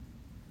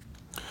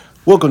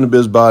Welcome to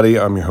BizBody.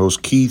 I'm your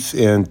host, Keith,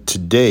 and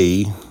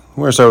today we're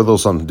going to start with a little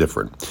something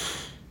different.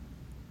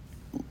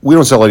 We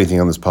don't sell anything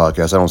on this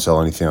podcast. I don't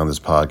sell anything on this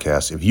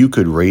podcast. If you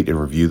could rate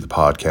and review the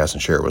podcast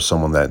and share it with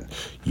someone that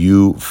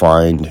you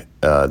find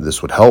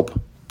this would help,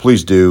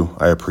 please do.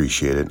 I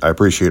appreciate it. I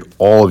appreciate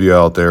all of you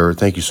out there.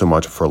 Thank you so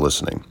much for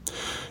listening.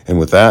 And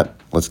with that,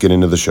 let's get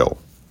into the show.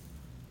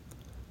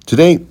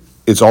 Today,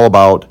 it's all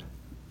about,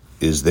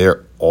 is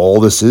there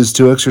all this is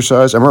to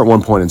exercise? I remember at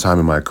one point in time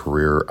in my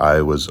career,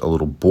 I was a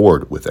little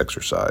bored with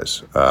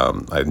exercise.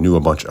 I knew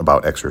a bunch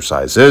about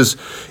exercises,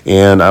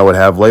 and I would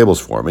have labels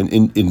for them.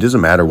 And it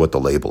doesn't matter what the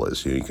label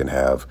is. You can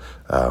have,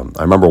 I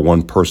remember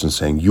one person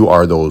saying, you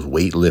are those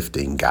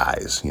weightlifting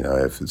guys. You know,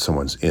 if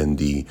someone's in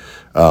the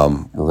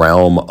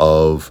realm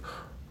of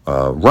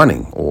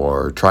running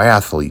or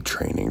triathlon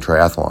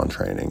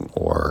training,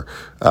 or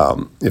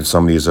if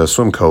somebody is a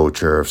swim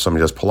coach, or if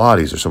somebody does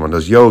Pilates, or someone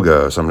does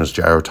yoga, or someone does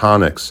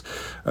gyrotonics,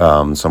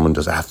 someone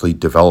does athlete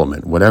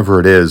development, whatever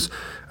it is,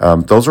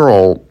 those are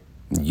all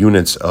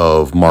units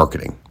of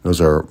marketing. Those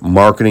are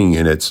marketing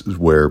units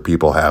where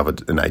people have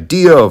an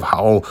idea of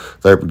how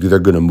they're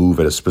going to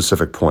move at a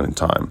specific point in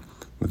time.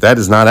 But that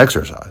is not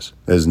exercise.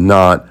 That is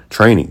not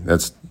training.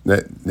 That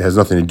has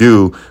nothing to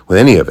do with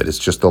any of it. It's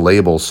just the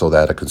label so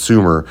that a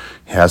consumer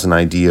has an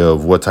idea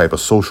of what type of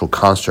social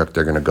construct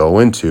they're going to go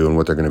into and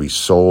what they're going to be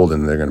sold,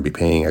 and they're going to be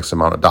paying X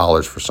amount of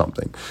dollars for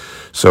something.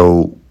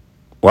 So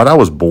what I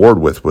was bored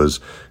with was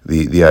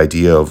the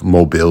idea of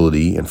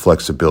mobility and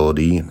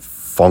flexibility and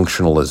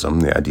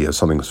functionalism, the idea of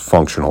something was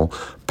functional,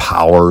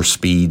 power,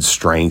 speed,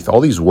 strength. All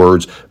these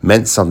words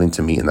meant something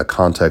to me in the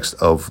context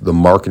of the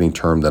marketing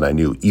term that I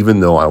knew,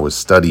 even though I was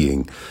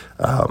studying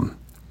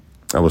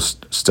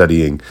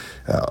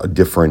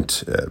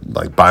different,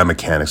 like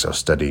biomechanics. I was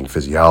studying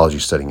physiology,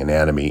 studying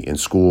anatomy in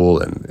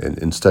school,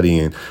 and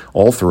studying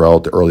all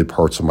throughout the early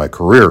parts of my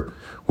career.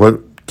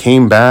 What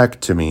came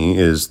back to me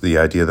is the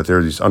idea that there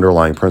are these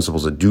underlying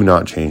principles that do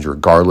not change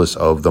regardless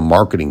of the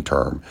marketing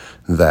term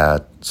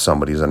that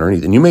somebody's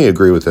underneath. And you may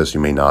agree with this,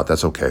 you may not.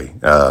 That's okay.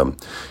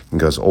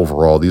 Because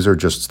overall, these are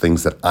just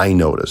things that I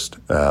noticed.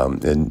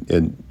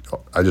 And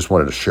I just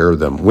wanted to share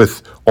them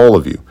with all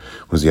of you,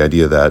 was the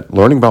idea that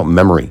learning about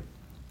memory,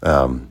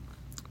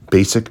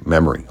 basic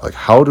memory, like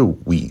how do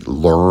we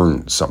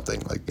learn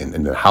something, like,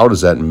 and how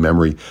does that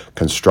memory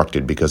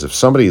constructed? Because if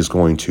somebody is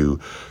going to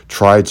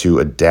try to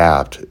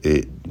adapt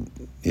it,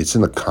 it's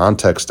in the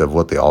context of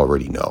what they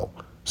already know.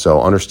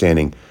 So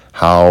understanding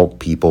how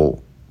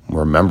people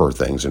remember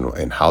things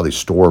and how they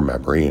store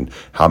memory and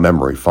how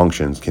memory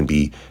functions can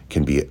be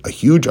a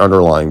huge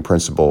underlying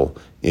principle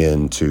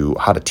into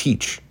how to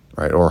teach,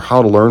 right, or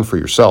how to learn for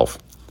yourself,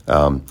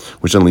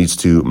 which then leads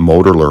to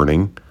motor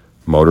learning,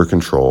 motor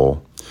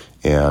control,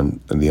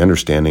 and the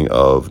understanding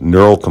of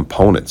neural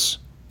components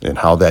and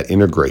how that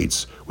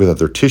integrates with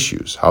other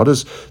tissues. How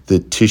does the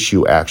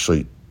tissue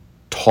actually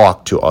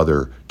talk to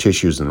other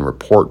tissues and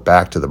report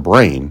back to the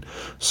brain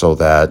so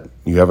that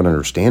you have an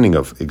understanding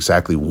of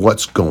exactly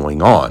what's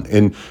going on?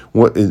 And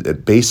what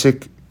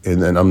basic,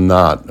 and I'm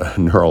not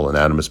a neural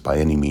anatomist by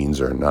any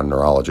means, or not a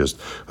neurologist,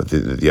 but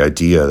the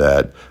idea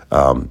that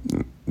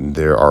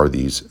there are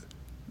these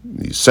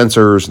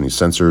sensors, and these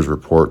sensors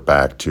report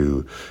back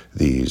to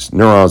these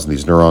neurons, and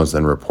these neurons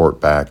then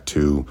report back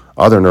to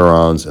other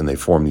neurons, and they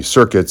form these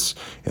circuits,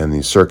 and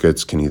these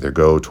circuits can either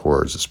go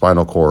towards the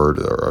spinal cord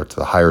or to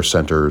the higher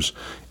centers,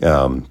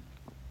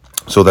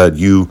 so that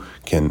you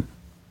can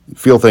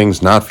feel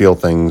things, not feel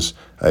things.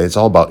 It's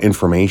all about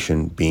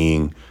information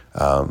being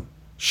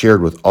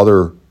shared with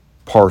other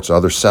parts,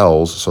 other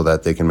cells, so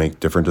that they can make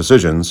different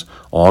decisions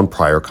on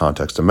prior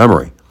context of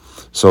memory.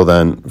 So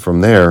then from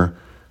there,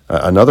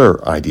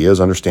 another idea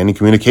is understanding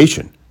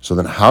communication. So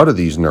then how do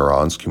these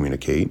neurons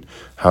communicate?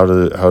 How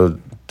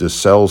do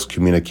cells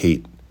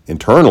communicate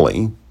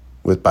internally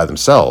by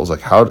themselves?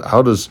 Like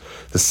how does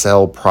the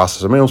cell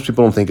process? I mean, most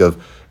people don't think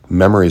of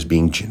memory as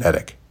being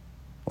genetic.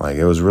 Like,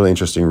 it was really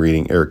interesting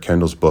reading Eric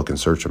Kendall's book, In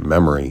Search of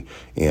Memory.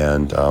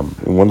 And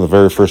in one of the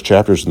very first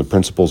chapters in the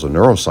Principles of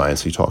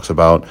Neuroscience, he talks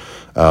about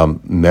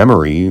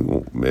memory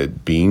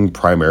being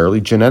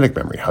primarily genetic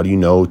memory. How do you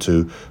know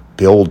to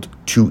build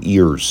 2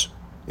 ears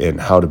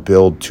and how to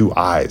build 2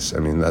 eyes? I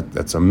mean,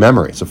 that's a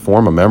memory. It's a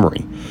form of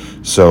memory.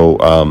 So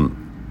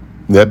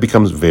that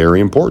becomes very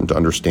important to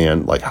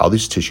understand, like, how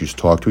these tissues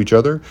talk to each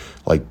other.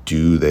 Like,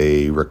 do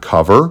they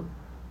recover?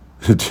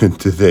 Do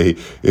they,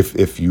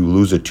 if you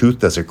lose a tooth,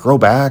 does it grow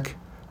back?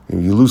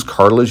 If you lose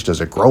cartilage, does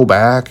it grow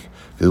back?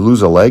 If you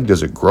lose a leg,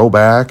 does it grow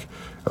back?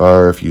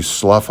 Or if you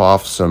slough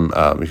off some,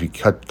 if you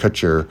cut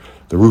the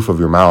roof of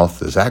your mouth,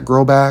 does that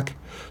grow back?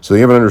 So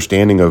you have an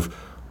understanding of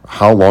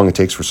how long it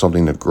takes for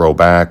something to grow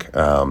back,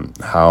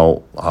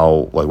 how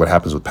like what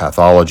happens with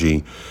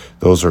pathology.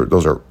 Those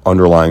are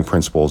underlying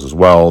principles as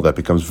well that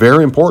becomes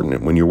very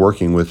important when you're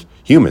working with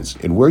humans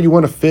and where you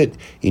want to fit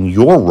in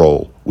your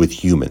role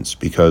with humans.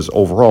 Because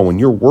overall, when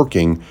you're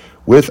working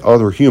with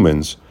other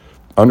humans,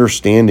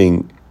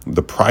 understanding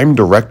the prime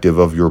directive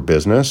of your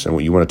business and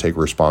what you want to take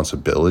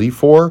responsibility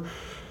for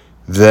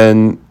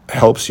then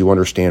helps you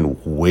understand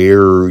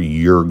where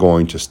you're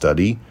going to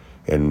study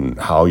and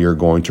how you're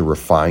going to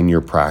refine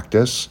your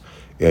practice,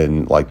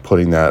 and like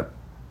parsing that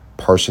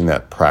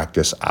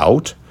practice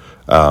out,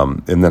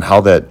 and then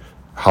how that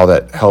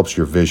helps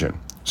your vision.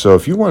 So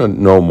if you want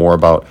to know more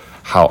about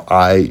how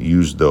I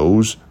use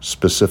those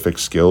specific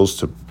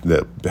skills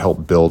that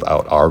help build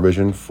out our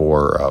vision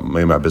for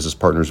me and my business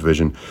partner's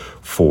vision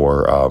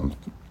for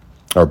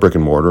our brick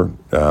and mortar,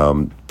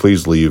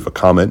 please leave a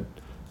comment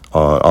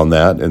on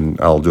that, and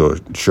I'll do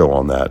a show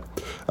on that.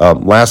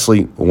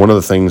 Lastly, one of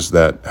the things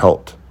that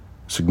helped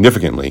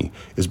significantly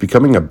is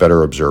becoming a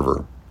better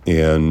observer.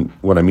 And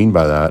what I mean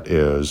by that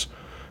is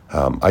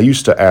I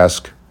used to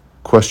ask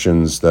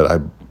questions that I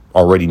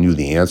already knew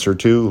the answer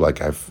to.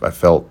 Like I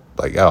felt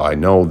like, oh, I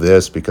know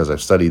this because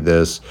I've studied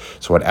this.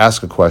 So I'd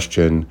ask a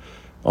question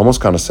almost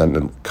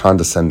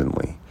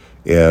condescendingly.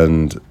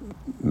 And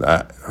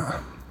that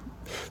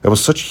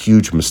was such a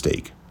huge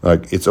mistake.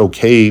 Like, it's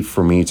okay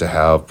for me to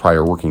have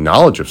prior working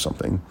knowledge of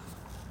something.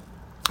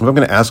 If I'm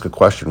going to ask a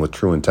question with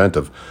true intent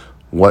of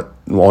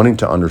wanting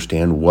to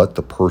understand what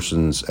the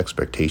person's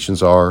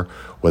expectations are,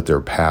 what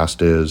their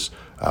past is,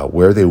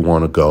 where they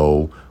want to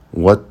go,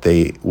 what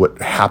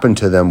happened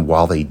to them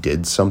while they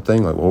did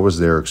something, like what was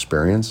their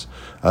experience,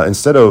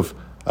 instead of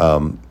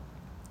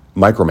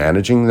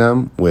micromanaging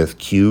them with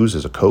cues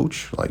as a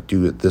coach, like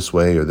do it this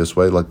way or this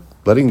way, like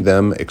letting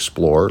them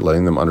explore,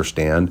 letting them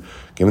understand,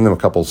 giving them a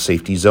couple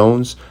safety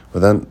zones, but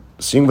then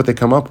seeing what they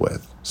come up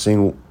with,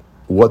 seeing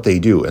what they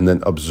do, and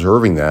then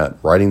observing that,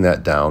 writing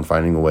that down,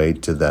 finding a way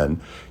to then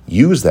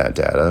use that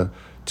data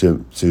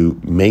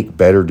to make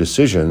better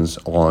decisions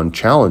on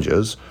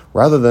challenges,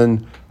 rather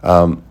than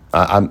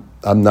I'm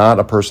not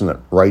a person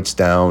that writes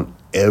down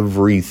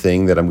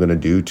everything that I'm going to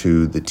do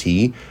to the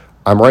T.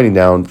 I'm writing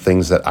down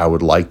things that I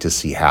would like to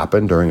see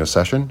happen during a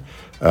session,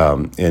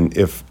 and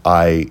if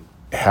I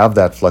have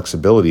that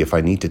flexibility, if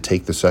I need to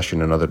take the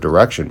session another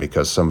direction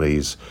because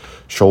somebody's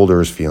shoulder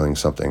is feeling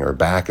something or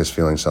back is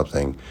feeling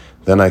something,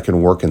 then I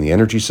can work in the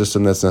energy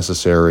system that's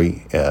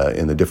necessary,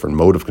 in the different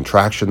mode of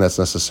contraction that's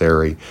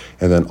necessary,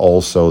 and then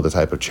also the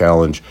type of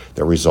challenge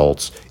that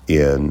results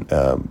in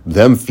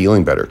them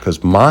feeling better.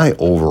 Because my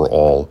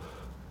overall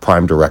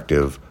prime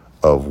directive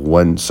of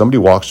when somebody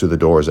walks through the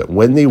door is that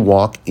when they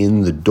walk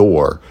in the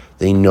door,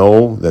 they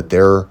know that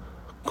they're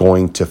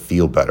going to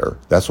feel better.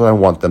 That's what I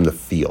want them to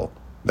feel.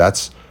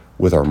 That's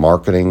with our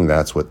marketing,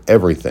 that's with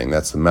everything,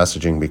 that's the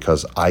messaging,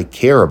 because I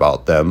care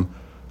about them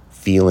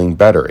feeling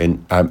better.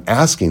 And I'm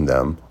asking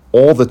them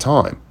all the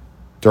time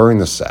during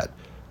the set,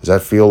 does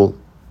that feel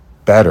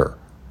better?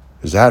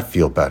 Does that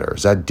feel better?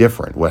 Is that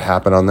different? What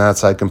happened on that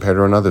side compared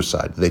to another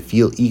side? Do they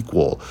feel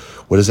equal?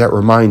 What does that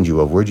remind you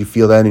of? Where'd you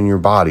feel that in your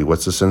body?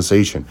 What's the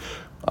sensation?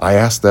 I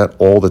ask that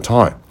all the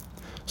time.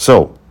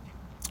 So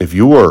if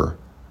you are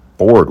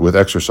bored with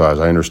exercise,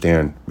 I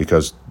understand,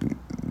 because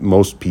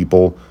most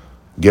people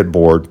get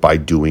bored by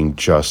doing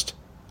just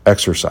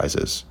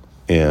exercises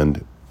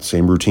and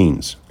same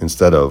routines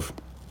instead of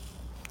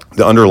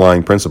the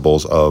underlying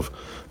principles of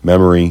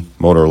memory,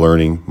 motor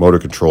learning, motor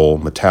control,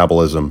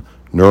 metabolism,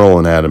 neural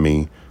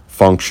anatomy,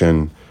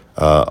 function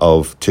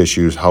of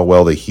tissues, how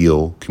well they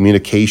heal,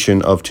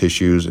 communication of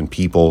tissues and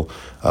people,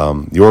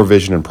 your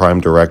vision and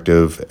prime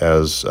directive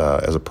as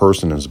a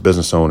person, as a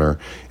business owner,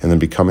 and then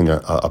becoming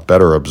a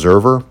better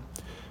observer.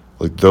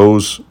 Like,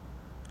 those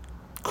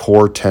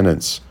core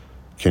tenets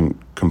can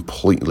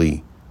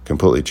completely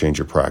change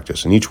your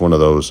practice. And each one of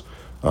those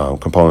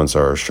components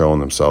are showing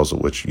themselves,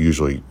 which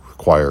usually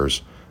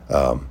requires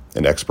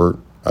an expert.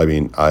 I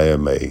mean, I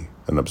am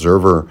an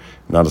observer,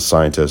 not a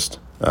scientist,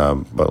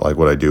 but like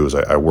what I do is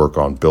I work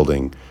on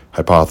building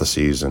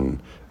hypotheses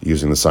and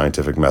using the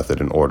scientific method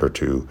in order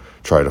to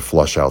try to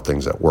flush out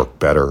things that work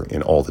better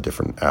in all the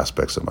different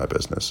aspects of my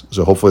business.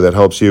 So hopefully that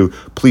helps you.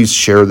 Please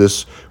share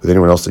this with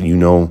anyone else that you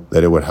know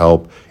that it would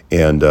help.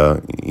 And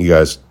you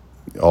guys,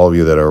 all of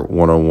you that are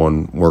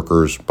one-on-one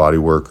workers, body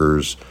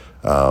workers,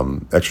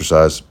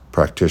 exercise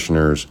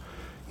practitioners,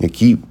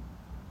 keep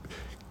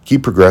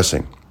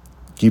progressing.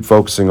 Keep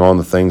focusing on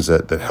the things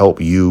that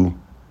help you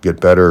get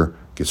better,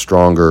 get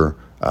stronger,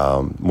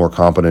 more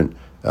competent.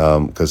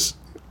 Because,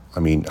 I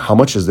mean, how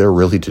much is there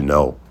really to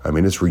know? I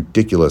mean, it's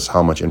ridiculous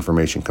how much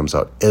information comes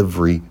out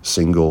every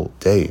single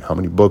day. How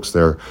many books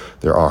there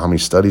are, how many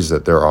studies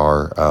that there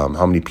are,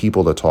 how many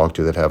people to talk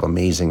to that have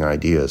amazing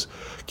ideas.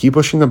 Keep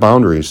pushing the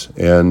boundaries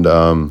and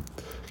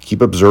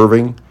keep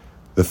observing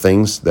the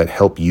things that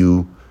help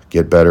you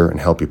get better and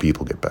help your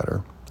people get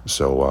better.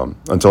 So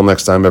until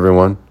next time,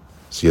 everyone,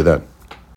 see you then.